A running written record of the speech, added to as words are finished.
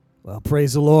Well,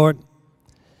 praise the Lord.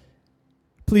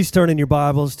 Please turn in your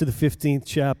Bibles to the 15th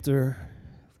chapter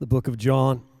of the book of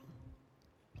John.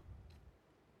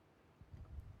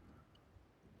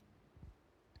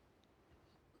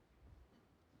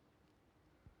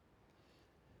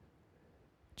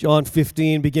 John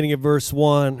 15, beginning at verse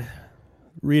 1,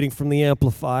 reading from the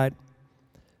Amplified.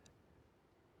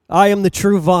 I am the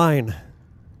true vine,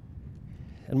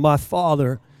 and my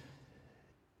Father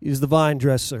is the vine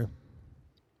dresser.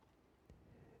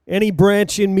 Any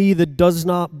branch in me that does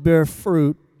not bear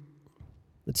fruit,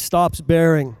 that stops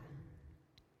bearing,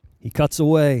 he cuts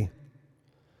away,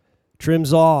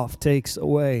 trims off, takes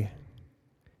away.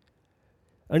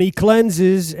 And he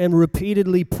cleanses and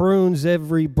repeatedly prunes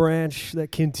every branch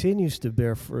that continues to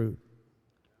bear fruit,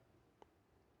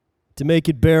 to make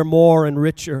it bear more and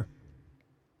richer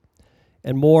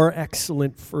and more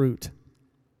excellent fruit.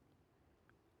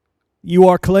 You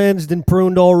are cleansed and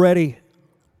pruned already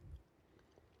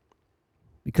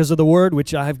because of the word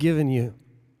which I have given you,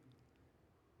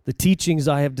 the teachings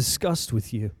I have discussed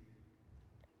with you.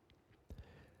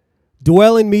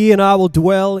 Dwell in me, and I will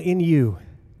dwell in you.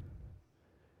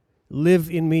 Live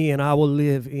in me, and I will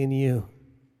live in you.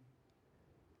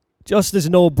 Just as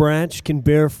no branch can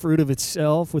bear fruit of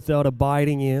itself without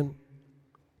abiding in,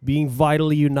 being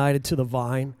vitally united to the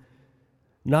vine,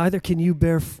 neither can you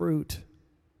bear fruit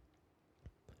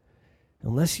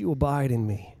unless you abide in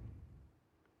me.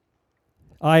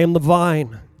 I am the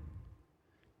vine.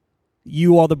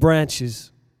 You are the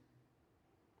branches.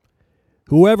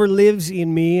 Whoever lives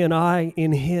in me and I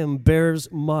in him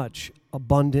bears much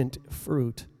abundant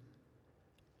fruit.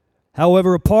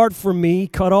 However, apart from me,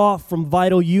 cut off from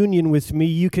vital union with me,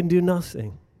 you can do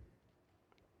nothing.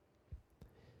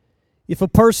 If a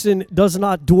person does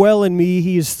not dwell in me,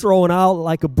 he is thrown out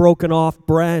like a broken off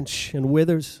branch and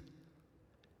withers.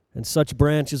 And such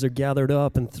branches are gathered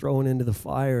up and thrown into the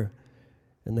fire,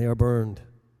 and they are burned.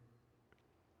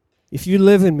 If you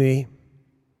live in me,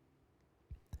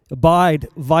 abide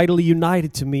vitally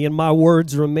united to me, and my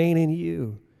words remain in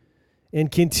you,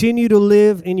 and continue to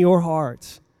live in your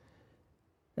hearts,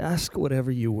 ask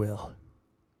whatever you will,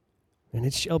 and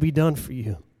it shall be done for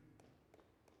you.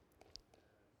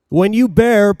 When you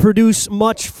produce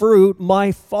much fruit,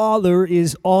 my Father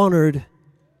is honored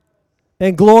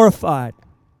and glorified.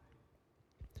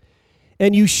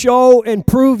 And you show and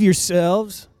prove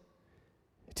yourselves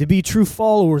to be true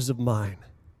followers of mine.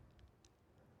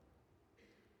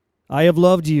 I have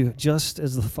loved you just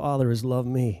as the Father has loved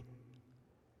me.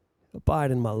 Abide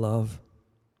in my love.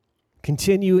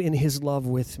 Continue in his love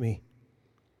with me.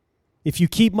 If you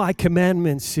keep my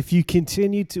commandments, if you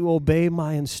continue to obey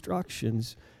my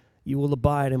instructions, you will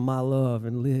abide in my love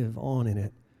and live on in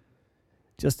it,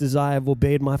 just as I have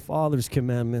obeyed my Father's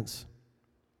commandments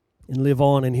and live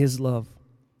on in his love.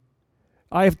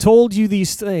 I have told you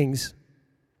these things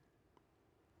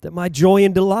that my joy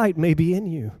and delight may be in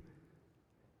you,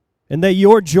 and that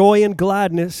your joy and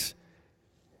gladness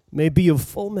may be of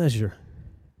full measure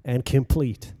and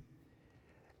complete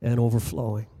and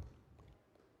overflowing.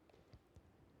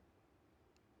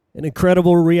 An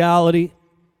incredible reality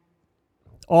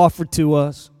offered to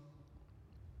us.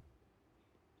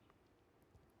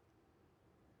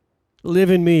 Live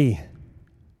in me,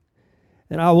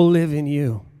 and I will live in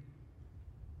you.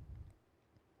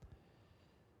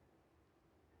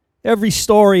 Every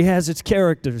story has its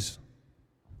characters,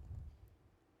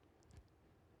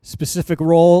 specific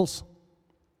roles,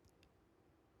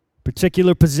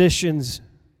 particular positions,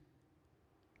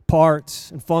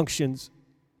 parts, and functions.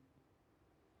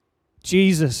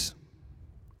 Jesus,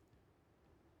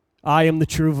 I am the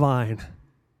true vine.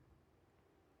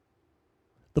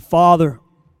 The Father,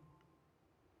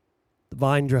 the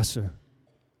vine dresser.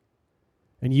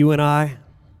 And you and I,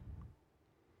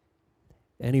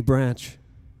 any branch.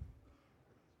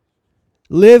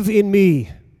 Live in me.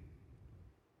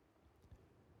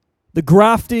 The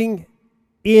grafting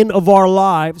in of our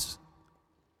lives,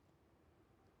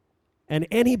 and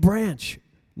any branch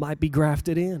might be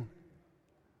grafted in.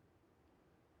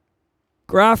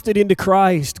 Grafted into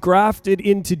Christ, grafted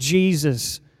into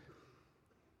Jesus.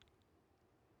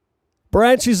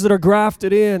 Branches that are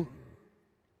grafted in,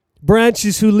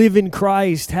 branches who live in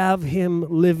Christ have him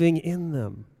living in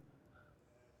them.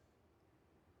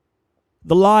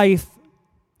 The life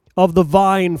of the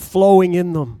vine flowing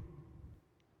in them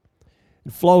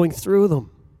and flowing through them,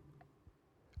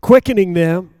 quickening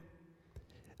them,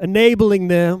 enabling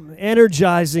them,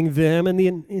 energizing them, and the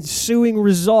ensuing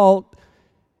result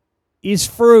is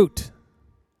fruit,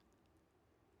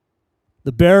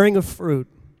 the bearing of fruit.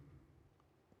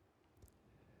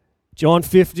 John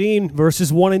 15,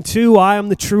 verses 1 and 2, I am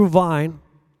the true vine,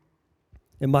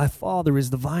 and my Father is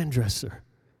the vine dresser.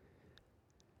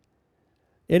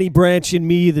 Any branch in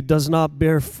me that does not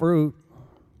bear fruit,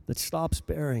 that stops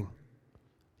bearing,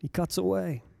 he cuts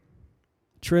away,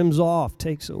 trims off,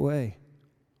 takes away.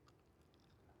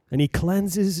 And he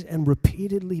cleanses and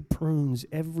repeatedly prunes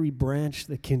every branch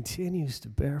that continues to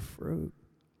bear fruit,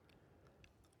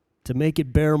 to make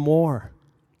it bear more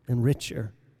and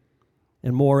richer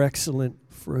and more excellent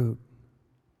fruit.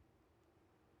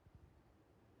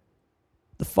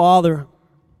 The Father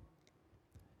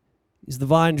is the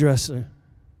vine dresser.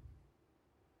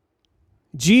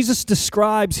 Jesus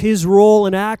describes his role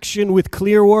in action with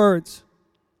clear words.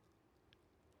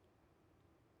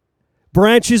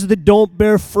 Branches that don't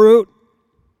bear fruit,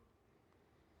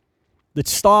 that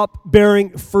stop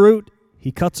bearing fruit,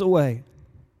 he cuts away.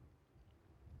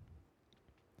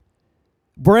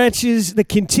 Branches that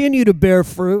continue to bear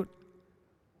fruit,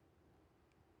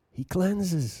 he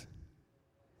cleanses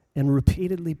and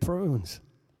repeatedly prunes.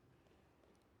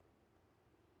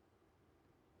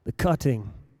 The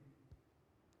cutting,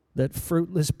 that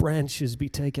fruitless branches be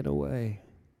taken away.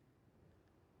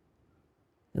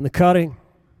 And the cutting,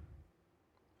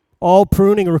 all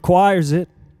pruning requires it,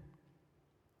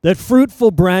 that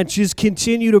fruitful branches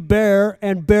continue to bear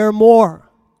and bear more,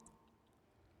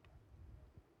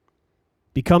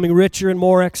 becoming richer and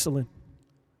more excellent.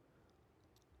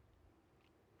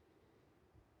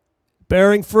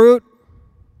 Bearing fruit.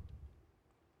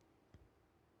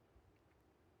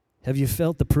 Have you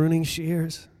felt the pruning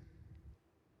shears?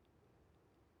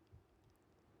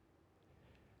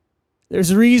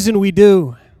 There's a reason we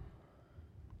do.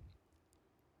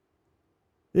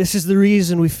 This is the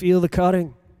reason we feel the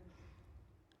cutting.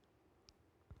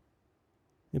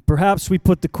 And perhaps we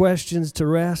put the questions to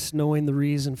rest knowing the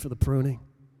reason for the pruning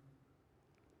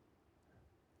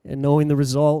and knowing the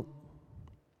result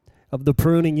of the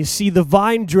pruning. You see, the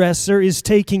vine dresser is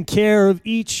taking care of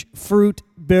each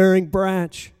fruit-bearing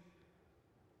branch.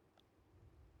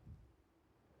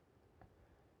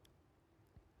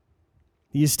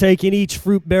 He is taking each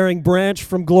fruit-bearing branch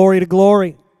from glory to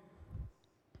glory,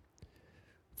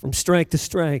 from strength to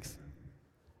strength.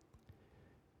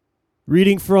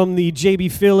 Reading from the J.B.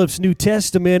 Phillips New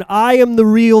Testament, I am the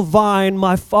real vine,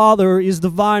 my Father is the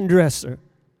vine dresser.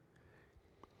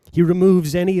 He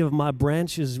removes any of my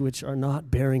branches which are not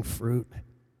bearing fruit,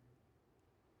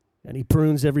 and he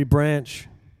prunes every branch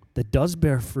that does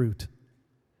bear fruit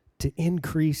to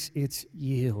increase its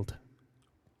yield.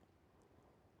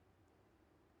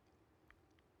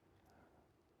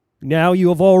 Now you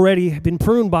have already been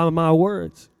pruned by my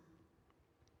words,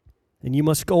 and you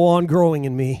must go on growing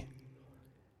in me,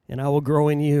 and I will grow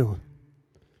in you.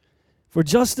 For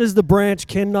just as the branch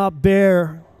cannot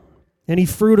bear any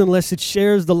fruit unless it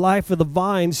shares the life of the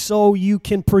vine, so you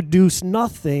can produce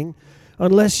nothing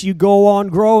unless you go on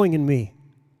growing in me.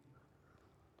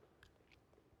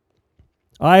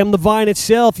 I am the vine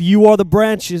itself, you are the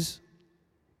branches.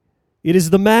 It is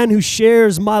the man who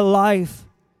shares my life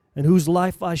and whose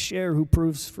life I share who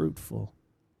proves fruitful.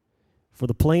 For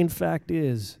the plain fact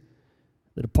is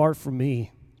that apart from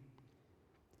me,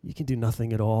 you can do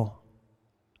nothing at all.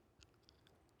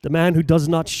 The man who does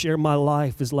not share my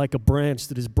life is like a branch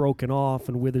that is broken off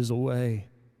and withers away.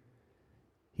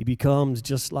 He becomes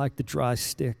just like the dry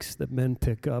sticks that men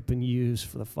pick up and use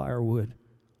for the firewood.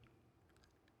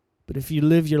 But if you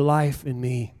live your life in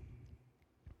me,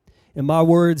 and my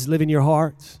words live in your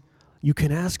hearts, you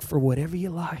can ask for whatever you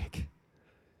like,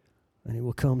 and it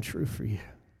will come true for you.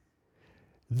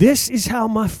 This is how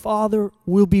my Father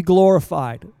will be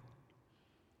glorified.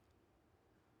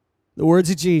 The words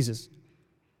of Jesus.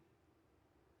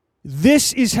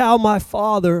 This is how my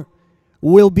Father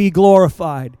will be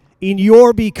glorified, in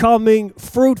your becoming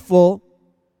fruitful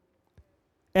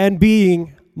and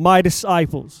being my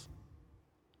disciples.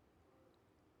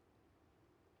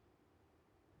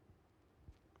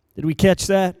 Did we catch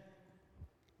that?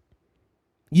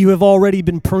 You have already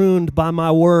been pruned by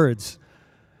my words.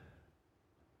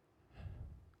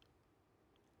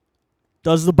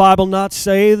 Does the Bible not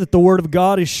say that the Word of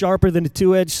God is sharper than a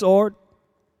two-edged sword?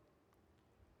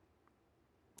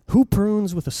 Who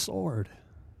prunes with a sword?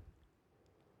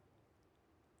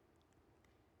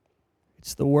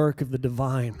 It's the work of the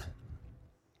divine.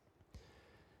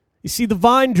 You see, the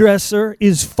vine dresser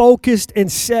is focused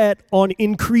and set on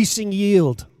increasing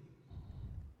yield.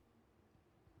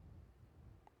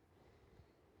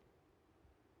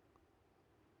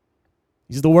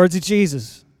 These are the words of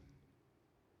Jesus.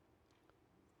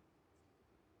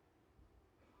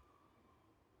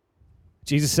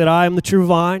 Jesus said, I am the true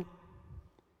vine.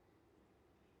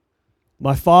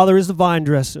 My Father is the vine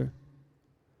dresser.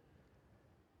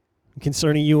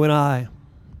 Concerning you and I,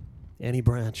 any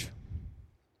branch.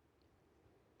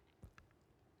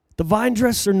 The vine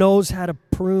dresser knows how to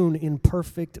prune in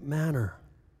perfect manner.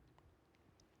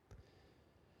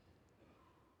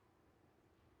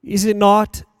 Is it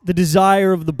not the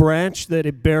desire of the branch that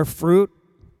it bear fruit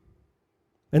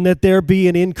and that there be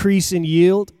an increase in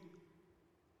yield?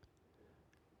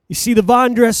 You see, the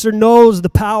vine dresser knows the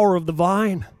power of the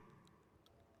vine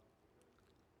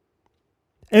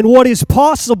and what is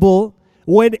possible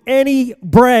when any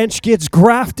branch gets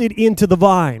grafted into the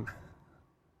vine.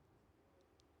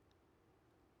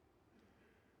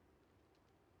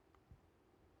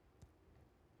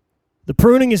 The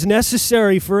pruning is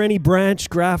necessary for any branch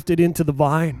grafted into the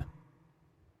vine.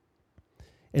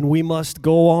 And we must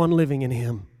go on living in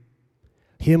Him.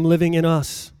 Him living in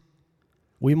us.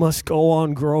 We must go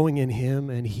on growing in Him,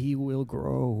 and He will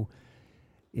grow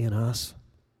in us.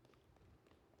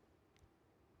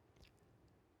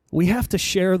 We have to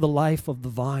share the life of the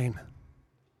vine.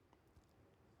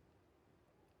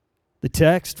 The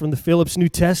text from the Phillips New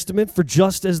Testament, for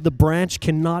just as the branch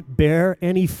cannot bear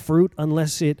any fruit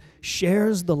unless it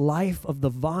shares the life of the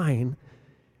vine,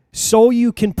 so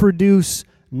you can produce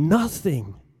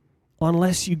nothing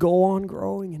unless you go on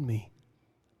growing in me.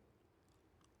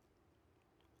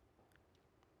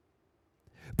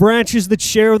 Branches that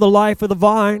share the life of the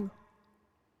vine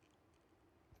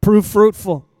prove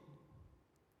fruitful.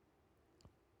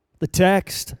 The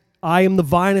text, I am the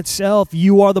vine itself,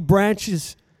 you are the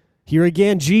branches. Here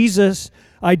again, Jesus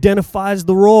identifies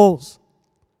the roles.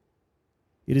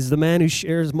 It is the man who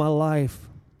shares my life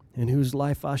and whose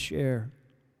life I share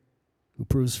who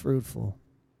proves fruitful.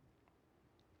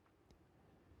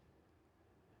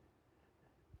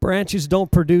 Branches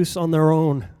don't produce on their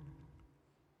own.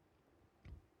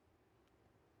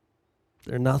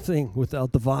 They're nothing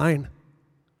without the vine.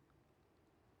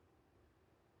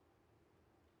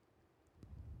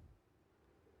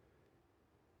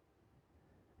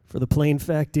 For the plain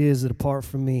fact is that apart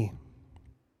from me,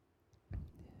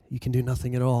 you can do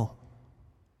nothing at all.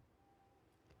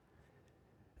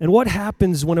 And what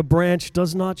happens when a branch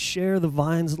does not share the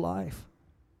vine's life?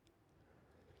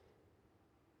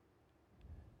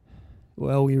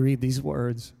 Well, we read these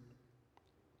words.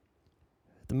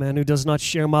 The man who does not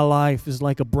share my life is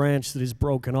like a branch that is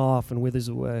broken off and withers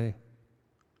away.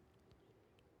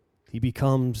 He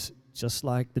becomes just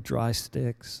like the dry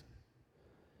sticks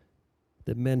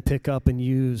that men pick up and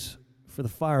use for the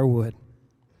firewood.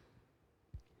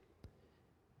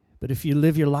 But if you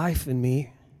live your life in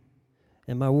me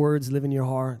and my words live in your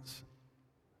hearts,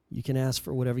 you can ask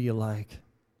for whatever you like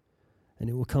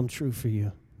and it will come true for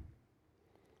you.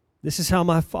 This is how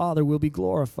my Father will be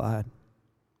glorified,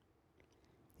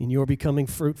 in your becoming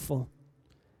fruitful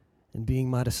and being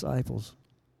my disciples.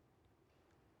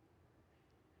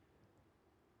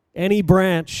 Any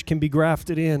branch can be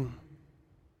grafted in.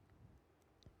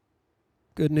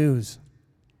 Good news.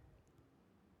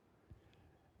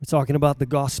 We're talking about the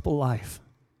gospel life.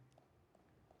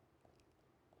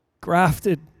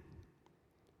 Grafted,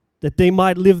 that they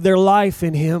might live their life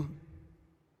in Him.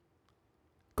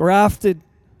 Grafted,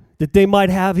 that they might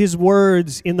have His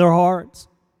words in their hearts.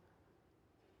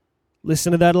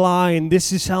 Listen to that line.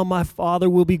 This is how my Father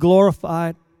will be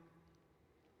glorified,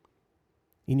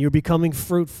 in your becoming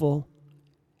fruitful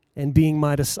and being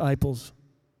my disciples.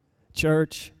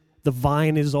 Church, the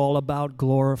vine is all about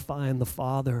glorifying the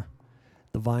Father,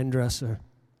 the vine dresser.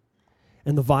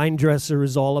 And the vine dresser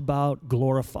is all about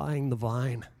glorifying the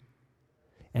vine.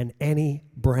 And any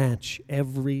branch,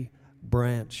 every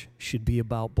branch should be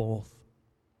about both.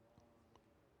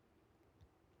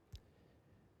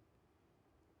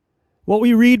 What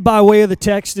we read by way of the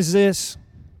text is this: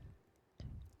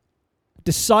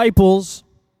 disciples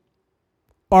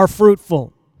are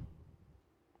fruitful.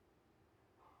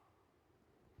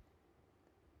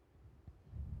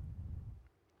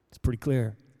 It's pretty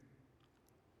clear.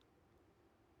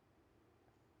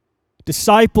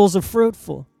 Disciples are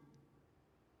fruitful.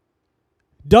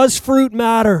 Does fruit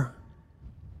matter?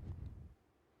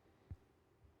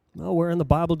 Well, where in the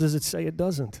Bible does it say it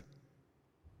doesn't?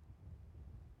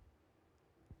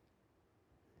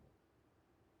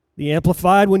 The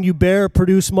Amplified, when you bear,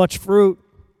 produce much fruit,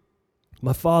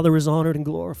 my Father is honored and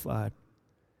glorified.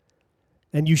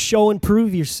 And you show and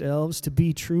prove yourselves to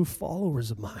be true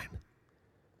followers of mine.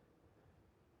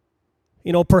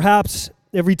 You know, perhaps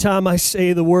every time I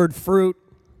say the word fruit,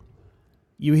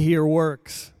 you hear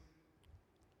works.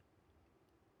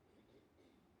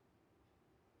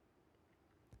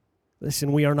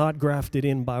 Listen, we are not grafted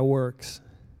in by works.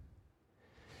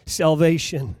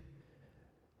 Salvation,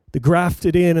 the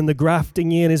grafted in and the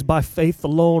grafting in, is by faith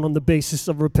alone on the basis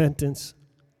of repentance.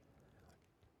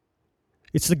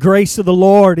 It's the grace of the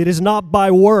Lord. It is not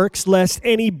by works, lest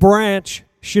any branch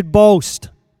should boast.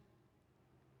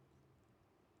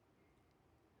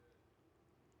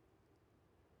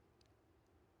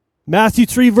 Matthew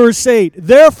 3, verse 8.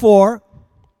 Therefore,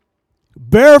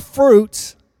 bear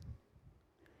fruits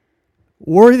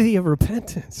worthy of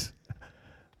repentance.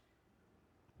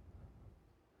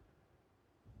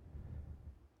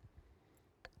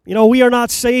 You know, we are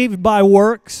not saved by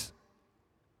works,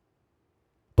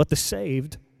 but the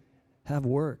saved have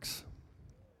works.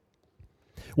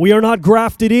 We are not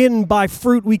grafted in by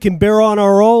fruit we can bear on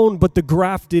our own, but the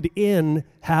grafted in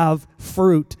have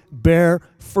fruit, bear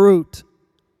fruit.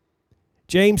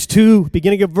 James 2,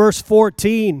 beginning of verse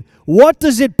 14. What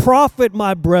does it profit,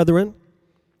 my brethren,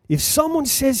 if someone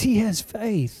says he has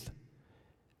faith,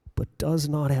 but does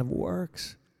not have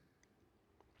works?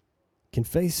 Can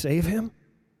faith save him?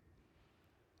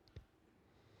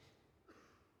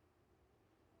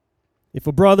 If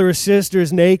a brother or sister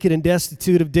is naked and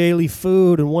destitute of daily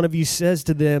food, and one of you says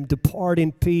to them, depart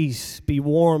in peace, be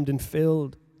warmed and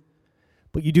filled,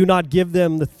 but you do not give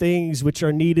them the things which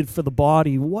are needed for the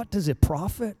body, what does it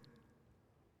profit?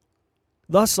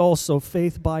 Thus also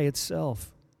faith by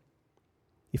itself,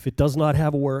 if it does not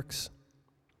have works,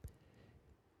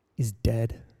 is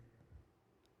dead.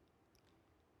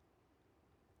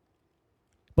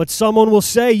 But someone will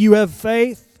say, you have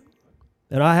faith,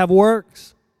 and I have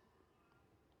works.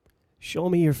 Show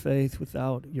me your faith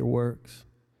without your works,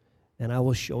 and I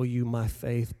will show you my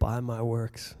faith by my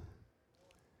works.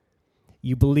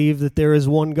 You believe that there is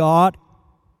one God?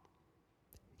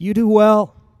 You do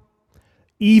well.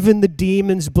 Even the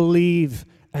demons believe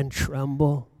and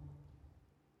tremble.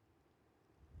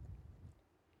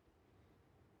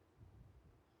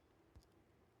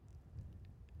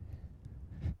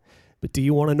 But do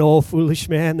you want to know, O foolish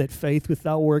man, that faith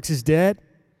without works is dead?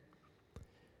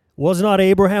 Was not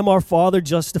Abraham our father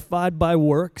justified by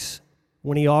works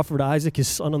when he offered Isaac his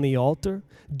son on the altar?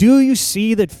 Do you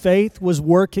see that faith was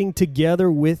working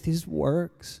together with his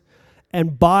works?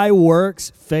 And by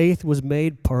works, faith was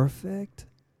made perfect?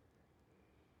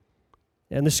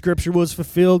 And the scripture was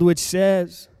fulfilled which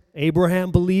says,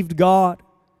 Abraham believed God,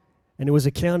 and it was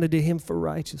accounted to him for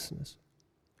righteousness.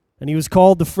 And he was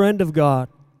called the friend of God.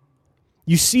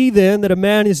 You see then that a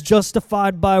man is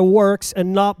justified by works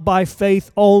and not by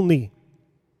faith only.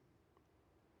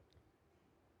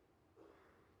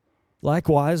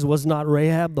 Likewise, was not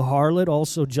Rahab the harlot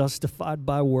also justified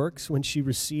by works when she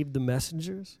received the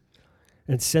messengers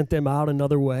and sent them out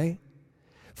another way?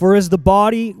 For as the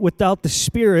body without the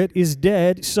spirit is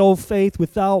dead, so faith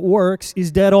without works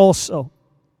is dead also.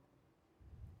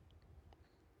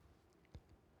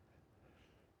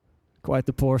 Quite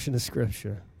the portion of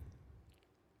Scripture.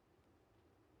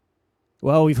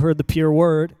 Well, we've heard the pure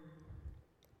word,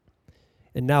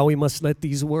 and now we must let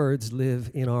these words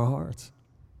live in our hearts.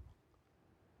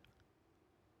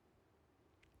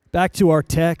 Back to our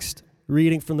text,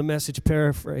 reading from the Message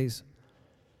paraphrase.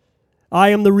 I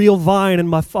am the real vine, and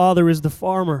my Father is the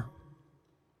farmer.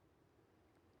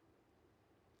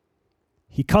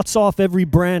 He cuts off every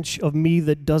branch of me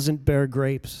that doesn't bear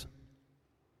grapes.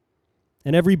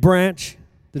 And every branch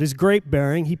that is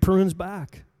grape-bearing, he prunes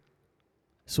back,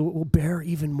 so it will bear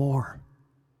even more.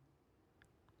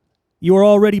 You are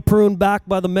already pruned back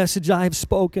by the message I have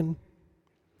spoken.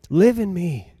 Live in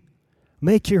me.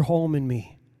 Make your home in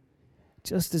me,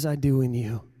 just as I do in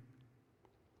you.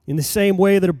 In the same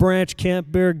way that a branch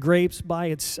can't bear grapes by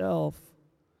itself,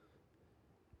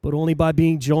 but only by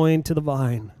being joined to the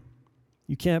vine.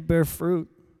 You can't bear fruit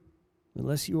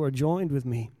unless you are joined with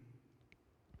me.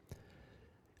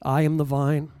 I am the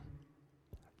vine.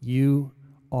 You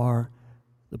are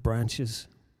the branches.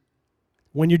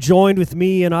 When you're joined with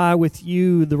me and I with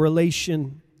you, the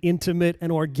relation, intimate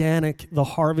and organic, the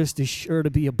harvest is sure to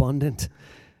be abundant.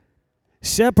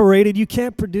 Separated, you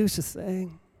can't produce a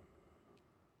thing.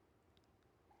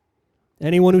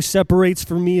 Anyone who separates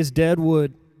from me is dead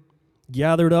wood,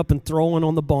 gathered up and thrown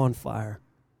on the bonfire.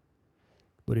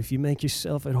 But if you make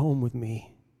yourself at home with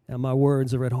me, and my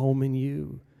words are at home in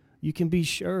you, you can be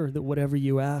sure that whatever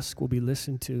you ask will be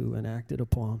listened to and acted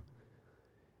upon.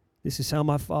 This is how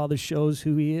my Father shows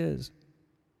who He is.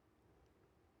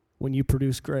 When you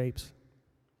produce grapes,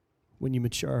 when you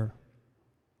mature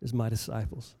as my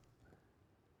disciples.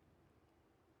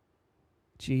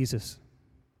 Jesus,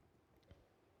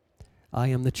 I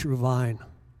am the true vine.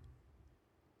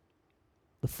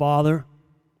 The Father,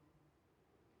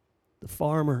 the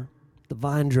farmer, the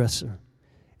vine dresser,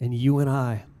 and you and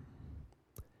I,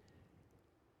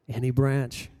 any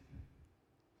branch.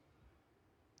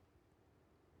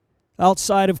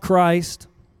 Outside of Christ,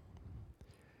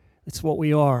 It's what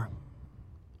we are.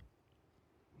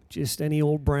 Just any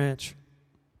old branch.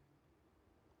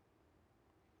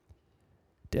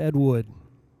 Dead wood.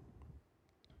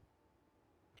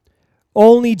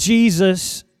 Only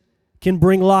Jesus can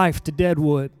bring life to dead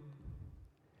wood.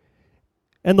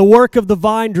 And the work of the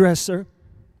vine dresser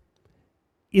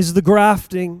is the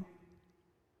grafting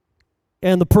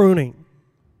and the pruning.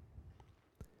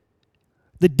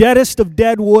 The deadest of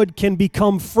dead wood can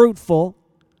become fruitful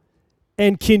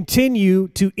and continue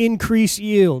to increase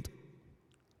yield.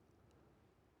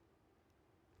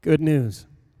 Good news.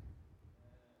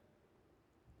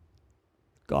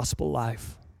 Gospel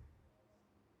life.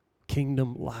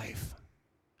 Kingdom life.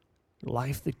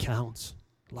 Life that counts.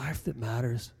 Life that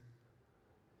matters.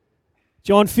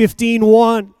 John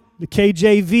 15:1, the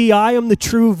KJV, I am the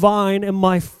true vine and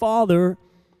my Father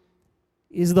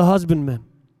is the husbandman.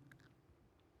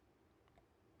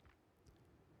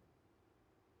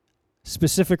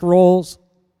 Specific roles.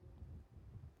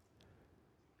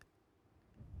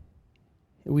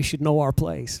 We should know our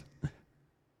place.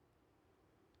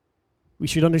 We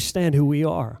should understand who we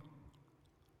are.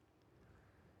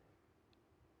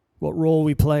 What role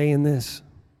we play in this.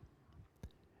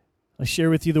 I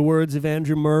share with you the words of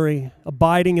Andrew Murray.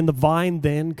 Abiding in the vine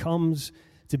then comes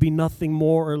to be nothing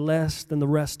more or less than the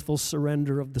restful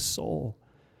surrender of the soul.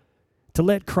 To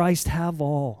let Christ have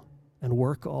all and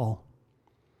work all.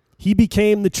 He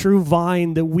became the true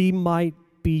vine that we might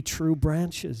be true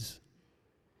branches.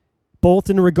 Both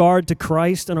in regard to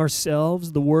Christ and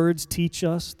ourselves, the words teach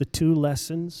us the two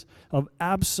lessons of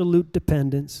absolute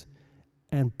dependence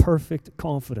and perfect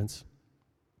confidence.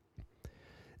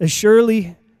 As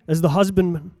surely as the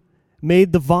husbandman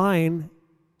made the vine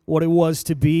what it was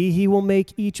to be, he will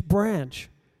make each branch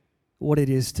what it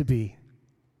is to be.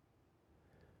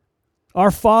 Our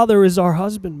Father is our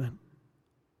husbandman,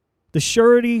 the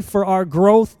surety for our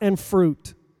growth and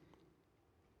fruit.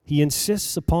 He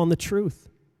insists upon the truth.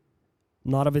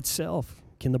 Not of itself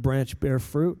can the branch bear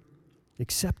fruit,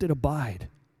 except it abide.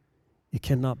 It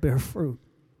cannot bear fruit.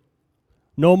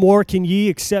 No more can ye,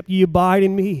 except ye abide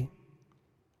in me.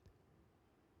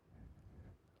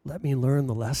 Let me learn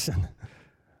the lesson.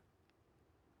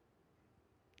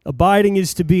 Abiding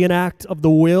is to be an act of the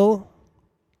will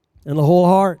and the whole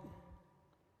heart.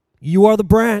 You are the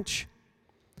branch.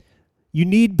 You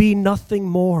need be nothing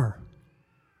more.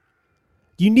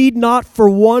 You need not for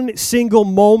one single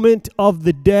moment of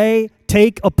the day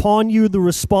take upon you the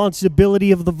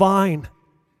responsibility of the vine.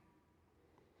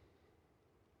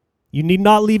 You need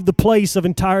not leave the place of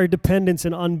entire dependence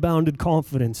and unbounded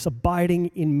confidence. Abiding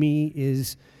in me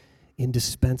is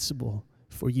indispensable,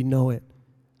 for you know it.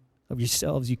 Of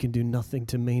yourselves you can do nothing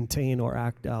to maintain or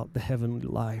act out the heavenly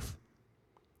life.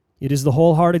 It is the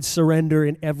wholehearted surrender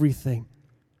in everything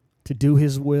to do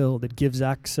His will that gives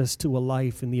access to a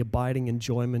life in the abiding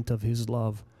enjoyment of His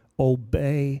love.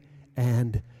 Obey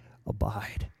and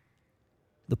abide.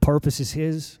 The purpose is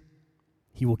His.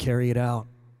 He will carry it out.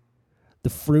 The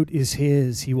fruit is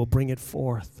His. He will bring it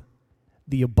forth.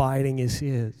 The abiding is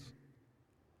His.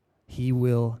 He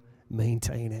will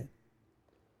maintain it.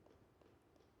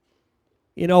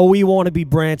 You know, we want to be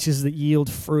branches that yield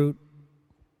fruit.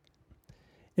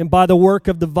 And by the work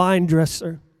of the vine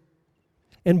dresser,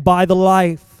 and by the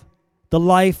life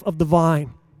of the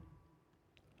vine,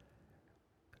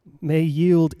 may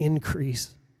yield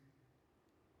increase.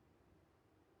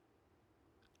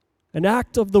 An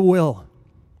act of the will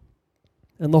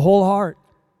and the whole heart.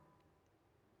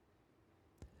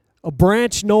 A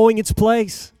branch knowing its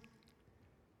place.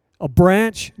 A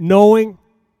branch knowing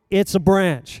it's a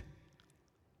branch.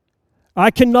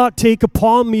 I cannot take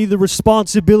upon me the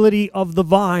responsibility of the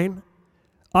vine.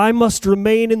 I must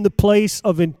remain in the place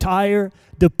of entire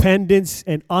dependence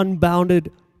and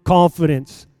unbounded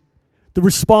confidence. The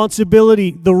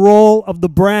responsibility, the role of the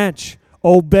branch,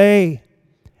 obey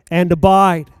and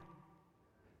abide.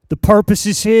 The purpose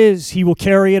is His. He will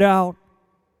carry it out.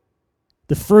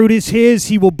 The fruit is His.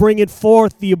 He will bring it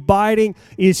forth. The abiding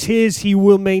is His. He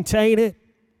will maintain it.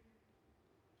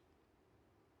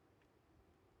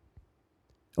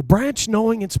 A branch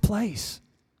knowing its place.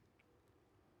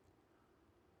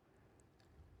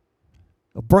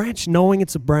 A branch knowing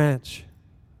it's a branch.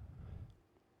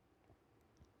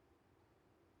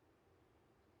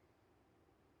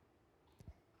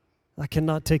 I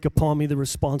cannot take upon me the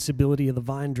responsibility of the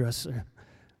vine dresser.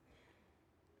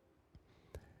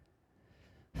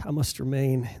 I must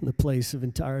remain in the place of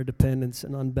entire dependence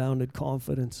and unbounded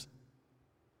confidence,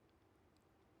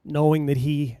 knowing that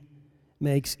He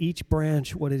makes each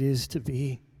branch what it is to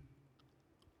be.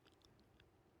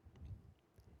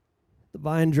 The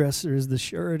vine dresser is the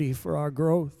surety for our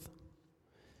growth.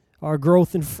 our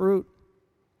growth in fruit.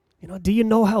 Do you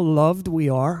know how loved we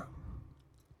are?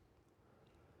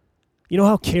 You know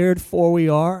how cared for we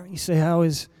are? You say, how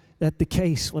is that the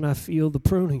case when I feel the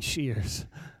pruning shears?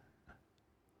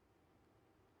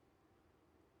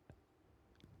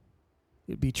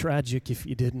 It'd be tragic if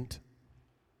you didn't.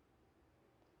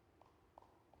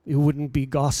 It wouldn't be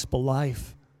gospel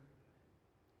life.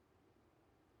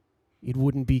 It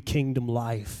wouldn't be kingdom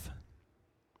life.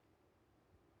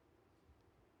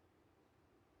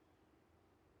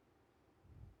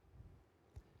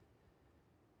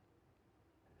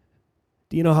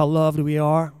 Do you know how loved we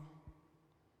are?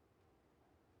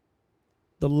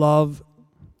 The love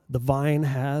the vine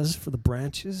has for the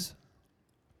branches.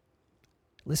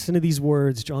 Listen to these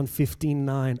words, John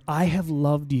 15:9. I have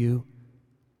loved you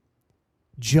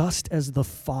just as the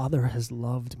Father has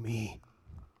loved me.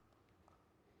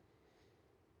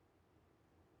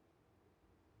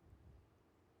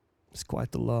 It's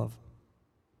quite the love.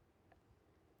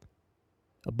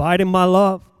 Abide in my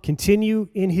love. Continue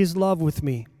in his love with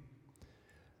me.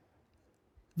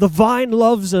 The vine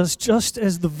loves us just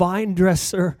as the vine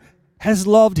dresser has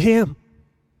loved him.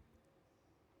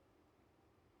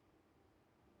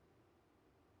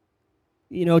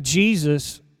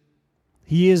 Jesus,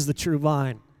 he is the true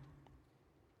vine.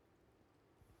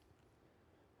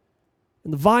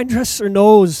 And the vine dresser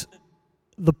knows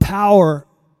the power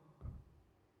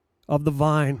of the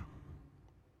vine,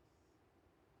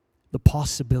 the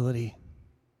possibility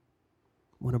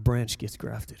when a branch gets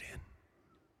grafted in.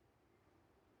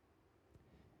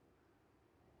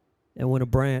 And when a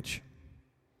branch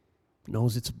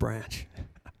knows it's a branch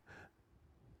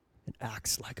and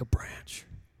acts like a branch.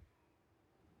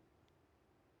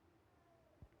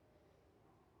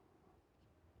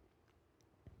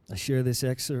 I share this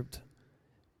excerpt.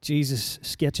 Jesus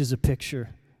sketches a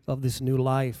picture of this new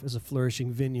life as a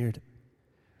flourishing vineyard,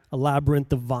 a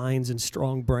labyrinth of vines and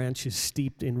strong branches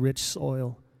steeped in rich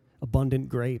soil, abundant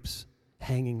grapes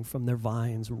hanging from their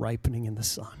vines, ripening in the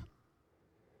sun.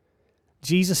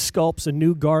 Jesus sculpts a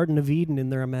new Garden of Eden in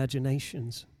their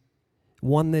imaginations,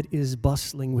 one that is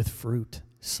bustling with fruit,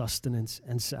 sustenance,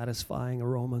 and satisfying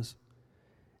aromas.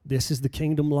 This is the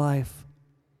kingdom life.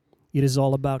 It is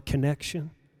all about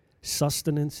connection,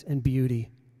 sustenance, and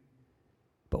beauty.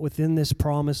 But within this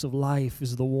promise of life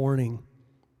is the warning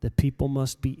that people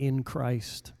must be in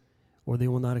Christ or they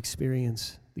will not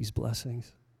experience these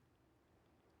blessings.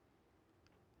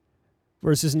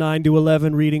 Verses 9 to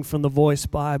 11, reading from the Voice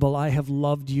Bible, I have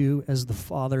loved you as the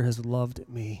Father has loved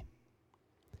me.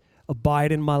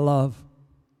 Abide in my love.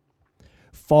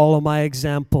 Follow my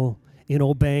example in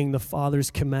obeying the Father's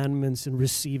commandments and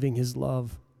receiving his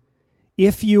love.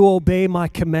 If you obey my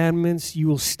commandments, you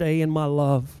will stay in my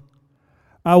love.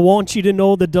 I want you to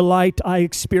know the delight I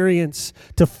experience,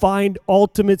 to find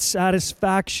ultimate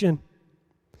satisfaction,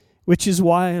 which is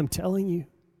why I'm telling you.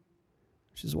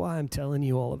 Which is why I'm telling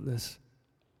you all of this.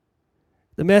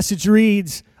 The message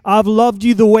reads, I've loved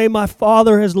you the way my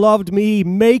Father has loved me.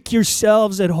 Make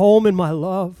yourselves at home in my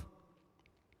love.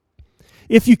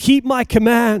 If you keep my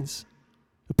commands,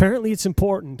 apparently it's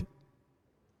important,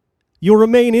 you'll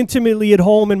remain intimately at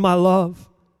home in my love.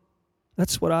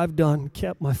 That's what I've done,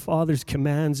 kept my Father's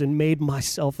commands and made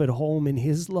myself at home in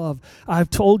his love. I've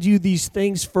told you these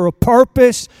things for a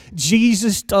purpose.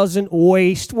 Jesus doesn't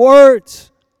waste words.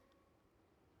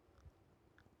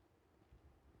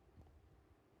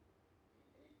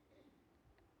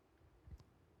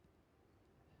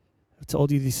 I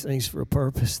told you these things for a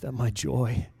purpose, that my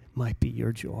joy might be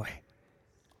your joy,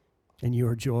 and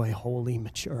your joy wholly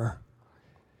mature.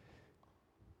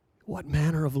 What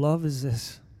manner of love is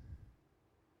this?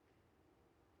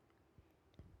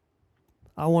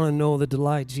 I want to know the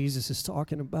delight Jesus is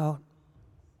talking about.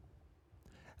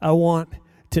 I want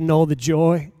to know the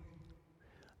joy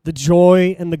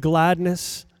and the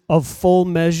gladness of full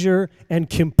measure and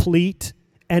complete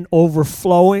and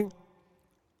overflowing.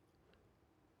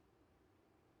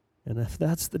 And if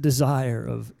that's the desire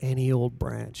of any old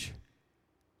branch,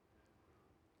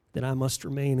 then I must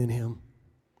remain in him,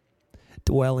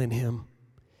 dwell in him,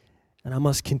 and I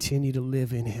must continue to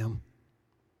live in him.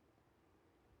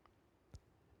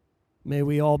 May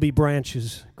we all be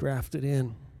branches grafted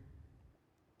in,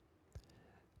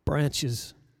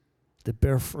 branches that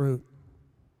bear fruit,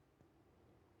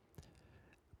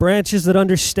 branches that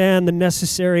understand the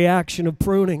necessary action of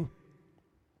pruning,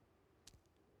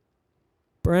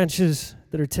 branches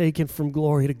that are taken from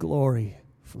glory to glory,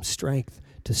 from strength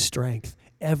to strength,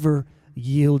 ever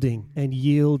yielding and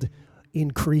yield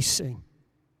increasing,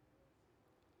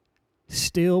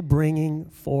 still bringing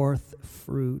forth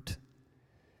fruit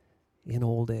in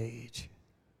old age.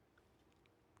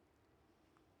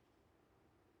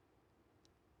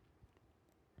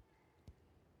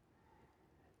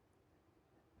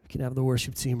 can have the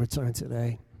worship team return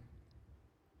today.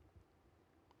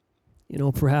 You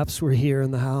know, perhaps we're here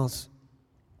in the house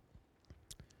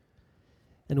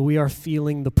and we are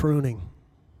feeling the pruning.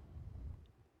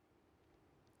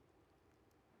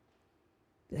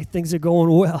 Hey, things are going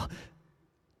well.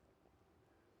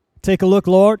 Take a look,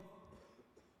 Lord.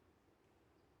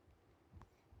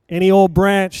 Any old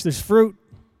branch, there's fruit.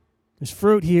 There's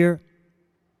fruit here.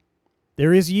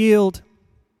 There is yield.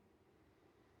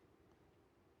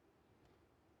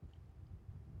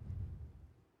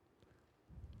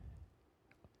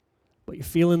 But you're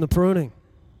feeling the pruning.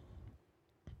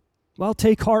 Well,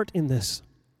 take heart in this.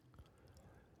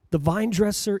 The vine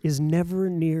dresser is never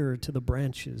nearer to the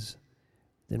branches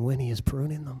than when he is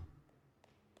pruning them.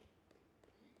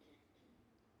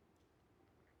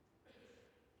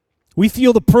 We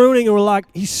feel the pruning and we're like,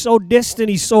 he's so distant,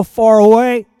 he's so far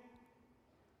away.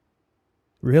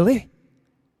 Really?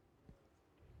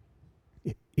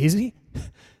 Is he?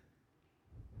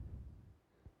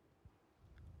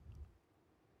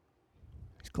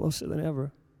 He's closer than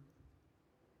ever.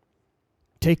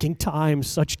 Taking time,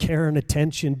 such care and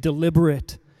attention,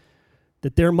 deliberate,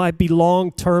 that there might be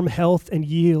long-term health and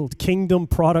yield, kingdom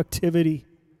productivity.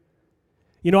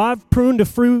 You know, I've pruned a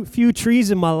few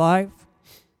trees in my life.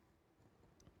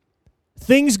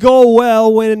 Things go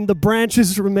well when the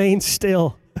branches remain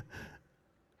still.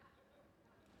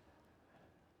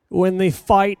 When they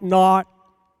fight not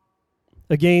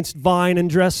against vine and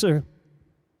dresser.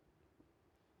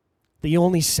 The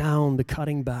only sound, the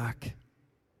cutting back,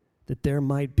 that there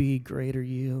might be greater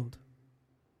yield.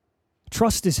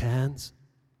 Trust his hands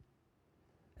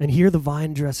and hear the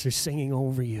vine dresser singing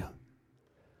over you.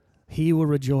 He will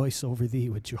rejoice over thee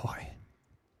with joy.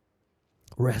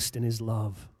 Rest in his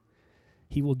love.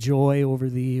 He will joy over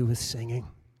thee with singing.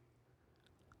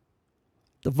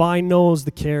 The vine knows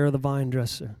the care of the vine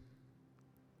dresser,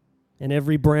 and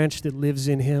every branch that lives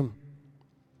in him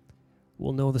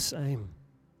will know the same.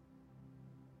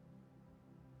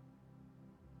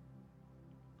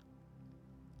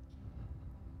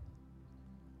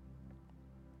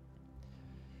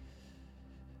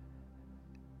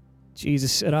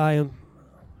 Jesus said, I am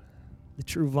the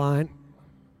true vine.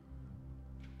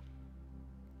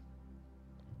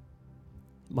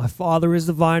 My Father is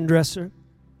the vine dresser.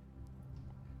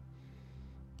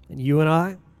 And you and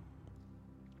I,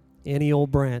 any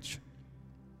old branch.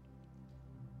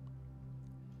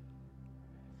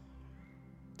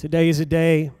 Today is a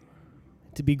day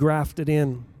to be grafted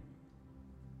in.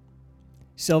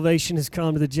 Salvation has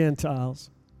come to the Gentiles.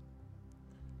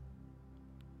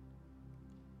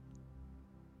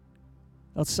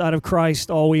 Outside of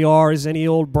Christ, all we are is any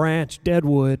old branch, dead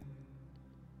wood,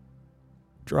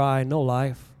 dry, no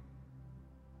life.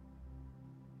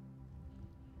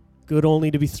 Good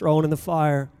only to be thrown in the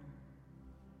fire.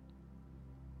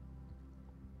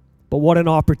 But what an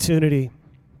opportunity.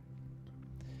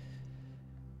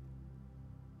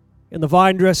 And the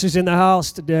vine dresser's in the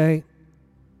house today.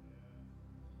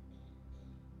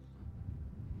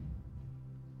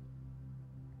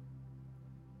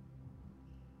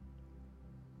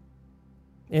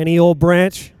 Any old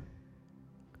branch?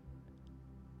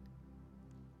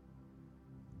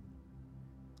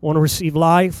 Want to receive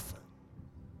life?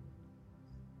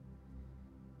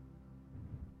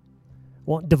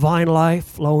 Want divine life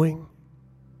flowing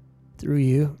through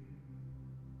you,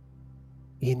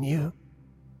 in you?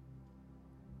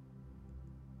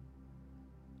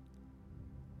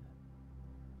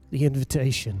 The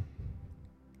invitation.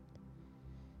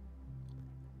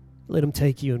 Let him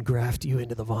take you and graft you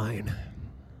into the vine.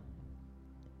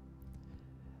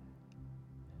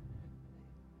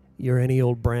 You're any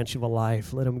old branch of a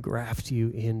life. Let him graft you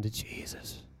into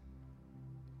Jesus.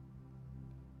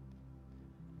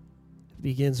 It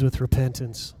begins with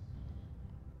repentance.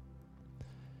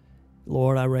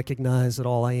 Lord, I recognize that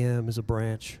all I am is a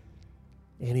branch.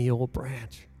 Any old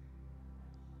branch.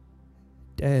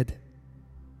 Dead.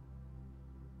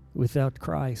 Without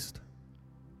Christ.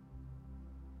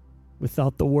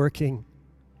 Without the working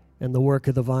and the work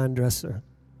of the vine dresser.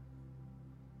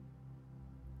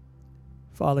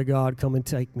 Father God, come and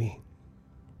take me.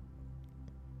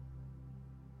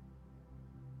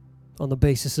 On the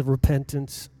basis of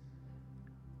repentance,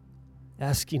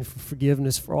 asking for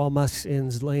forgiveness for all my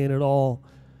sins, laying it all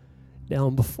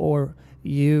down before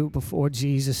you, before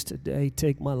Jesus today.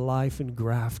 Take my life and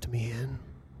graft me in.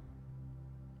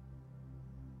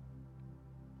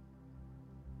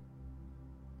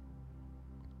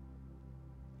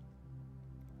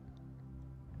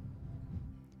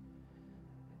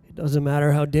 It doesn't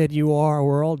matter how dead you are,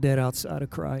 we're all dead outside of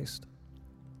Christ.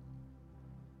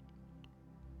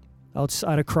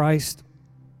 Outside of Christ,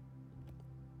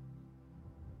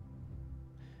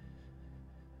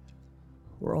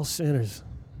 We're all sinners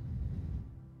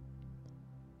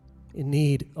in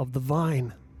need of the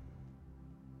vine.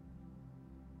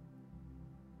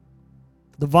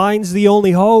 The vine's the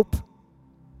only hope.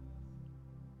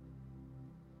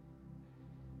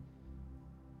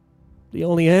 The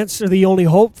only answer, the only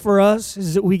hope for us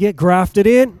is that we get grafted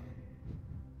in.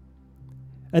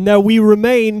 And that we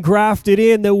remain grafted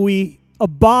in, that we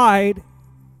abide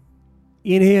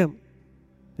in Him.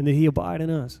 And that He abide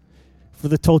in us for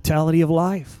the totality of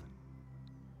life.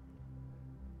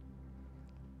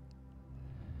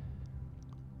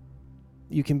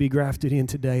 You can be grafted in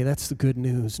today. That's the good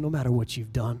news, no matter what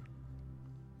you've done.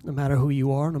 No matter who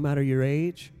you are, no matter your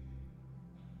age.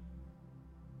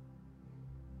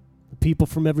 The people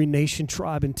from every nation,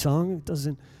 tribe, and tongue, it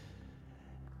doesn't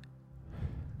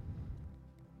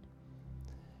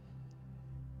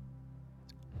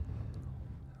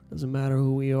matter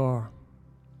who we are.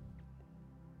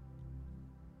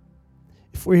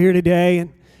 If we're here today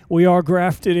and we are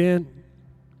grafted in,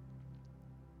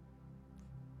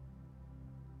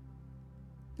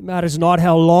 it matters not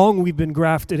how long we've been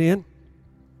grafted in,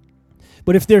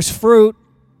 but if there's fruit,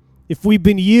 if we've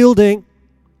been yielding,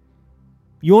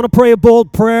 you want to pray a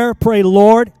bold prayer? Pray,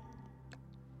 Lord,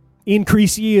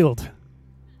 increase yield.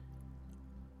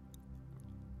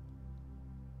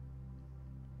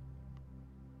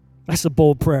 That's a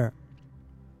bold prayer.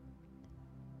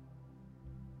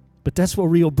 But that's what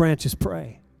real branches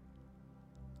pray.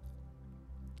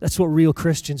 That's what real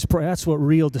Christians pray. That's what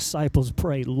real disciples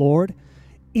pray. Lord,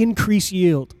 increase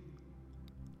yield.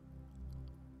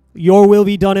 Your will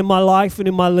be done in my life and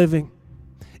in my living.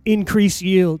 Increase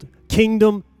yield.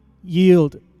 Kingdom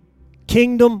yield.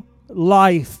 Kingdom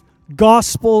life.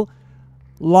 Gospel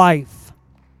life.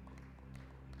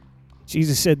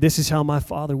 Jesus said, this is how my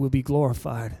Father will be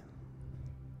glorified.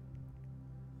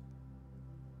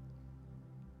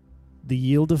 The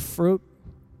yield of fruit,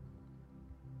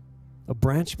 a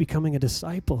branch becoming a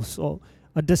disciple. So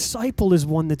a disciple is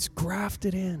one that's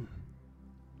grafted in.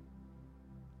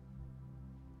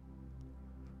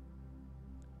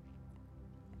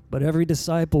 But every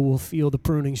disciple will feel the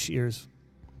pruning shears.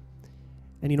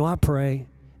 And I pray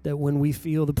that when we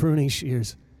feel the pruning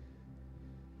shears,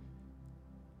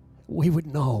 we would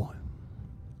know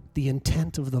the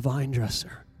intent of the vine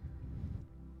dresser.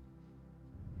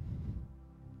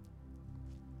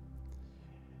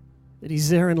 That He's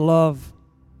there in love.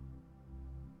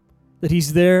 That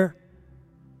He's there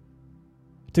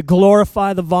to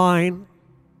glorify the vine.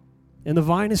 And the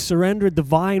vine is surrendered. The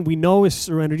vine we know is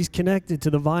surrendered. He's connected to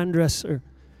the vine dresser.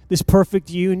 This perfect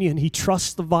union. He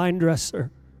trusts the vine dresser.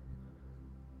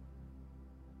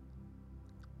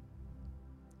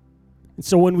 And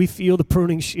so when we feel the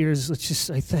pruning shears, let's just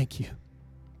say thank you.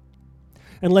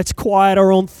 And let's quiet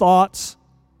our own thoughts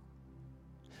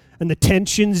and the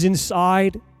tensions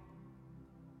inside.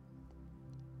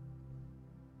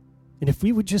 And if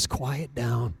we would just quiet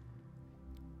down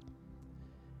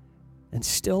and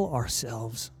still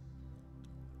ourselves,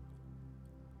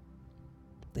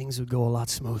 things would go a lot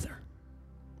smoother.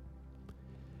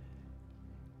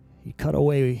 He'd cut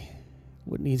away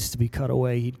what needs to be cut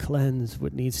away. He'd cleanse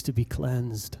what needs to be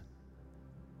cleansed.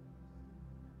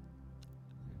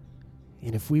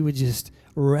 And if we would just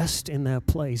rest in that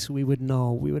place, we would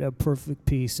know, we would have perfect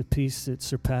peace, a peace that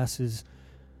surpasses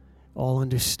all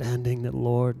understanding, that,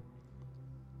 Lord,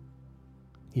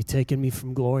 You've taken me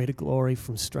from glory to glory,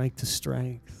 from strength to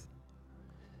strength.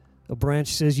 A branch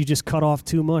says, you just cut off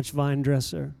too much, vine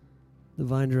dresser. The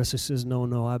vine dresser says,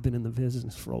 no, I've been in the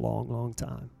business for a long, long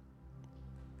time.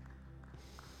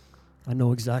 I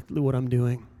know exactly what I'm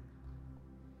doing.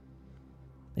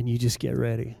 And you just get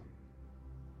ready.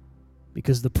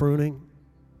 Because the pruning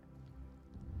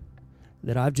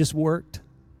that I've just worked,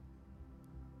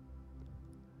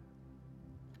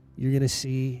 you're going to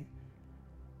see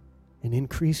an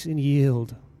increase in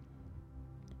yield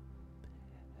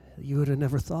that you would have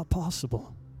never thought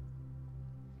possible.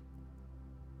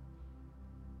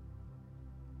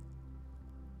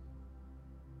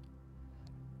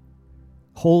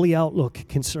 Holy outlook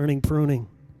concerning pruning.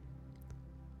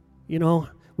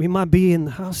 We might be in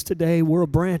the house today, we're a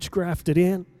branch grafted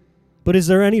in, but is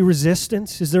there any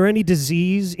resistance? Is there any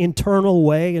disease, internal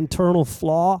way, internal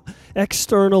flaw,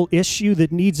 external issue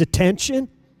that needs attention?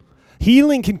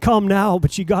 Healing can come now,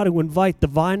 but you got to invite the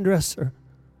vine dresser.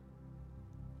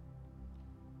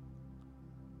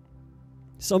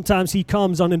 Sometimes He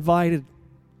comes uninvited.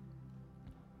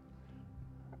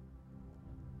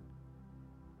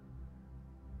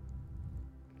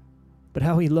 But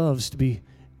how He loves to be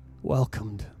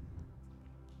welcomed.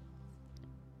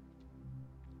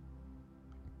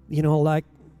 Like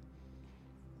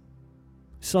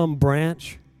some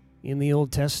branch in the Old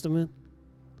Testament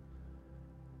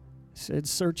said,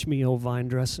 "Search me, O vine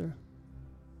dresser.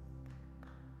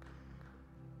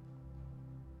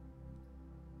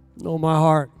 Know my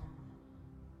heart.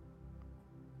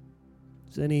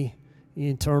 Is any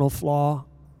internal flaw,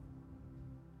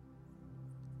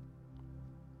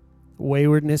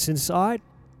 waywardness inside?"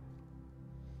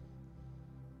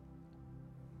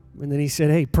 And then he said,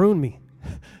 "Hey, prune me,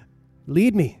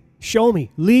 lead me, show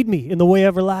me, lead me in the way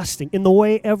everlasting,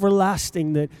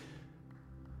 that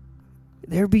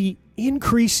there be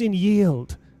increase in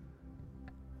yield,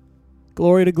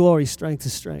 glory to glory, strength to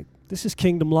strength." This is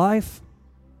kingdom life.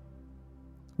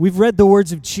 We've read the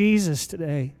words of Jesus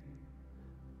today,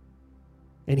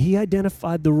 and he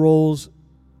identified the roles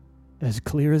as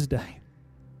clear as day.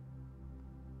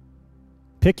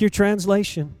 Pick your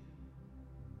translation.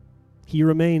 He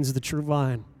remains the true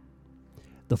vine.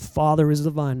 The Father is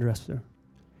the vine dresser,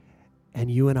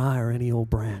 and you and I are any old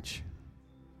branch.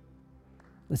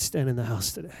 Let's stand in the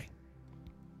house today.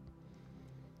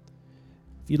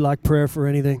 If you'd like prayer for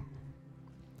anything,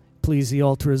 please, the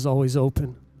altar is always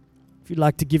open. If you'd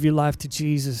like to give your life to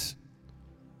Jesus,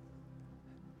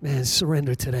 man,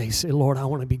 surrender today. Say, "Lord, I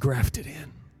want to be grafted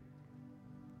in.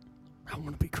 I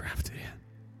want to be grafted in."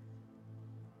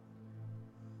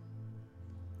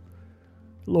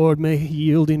 Lord, may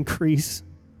yield increase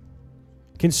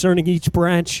concerning each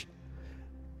branch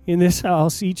in this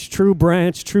house, each true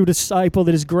branch, true disciple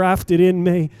that is grafted in,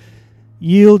 may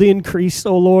yield increase,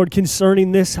 oh Lord,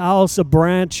 concerning this house, a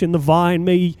branch in the vine.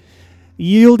 May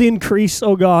yield increase,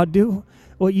 oh God. Do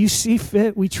what you see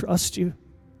fit. We trust you.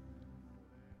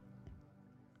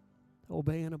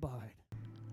 Obey and abide.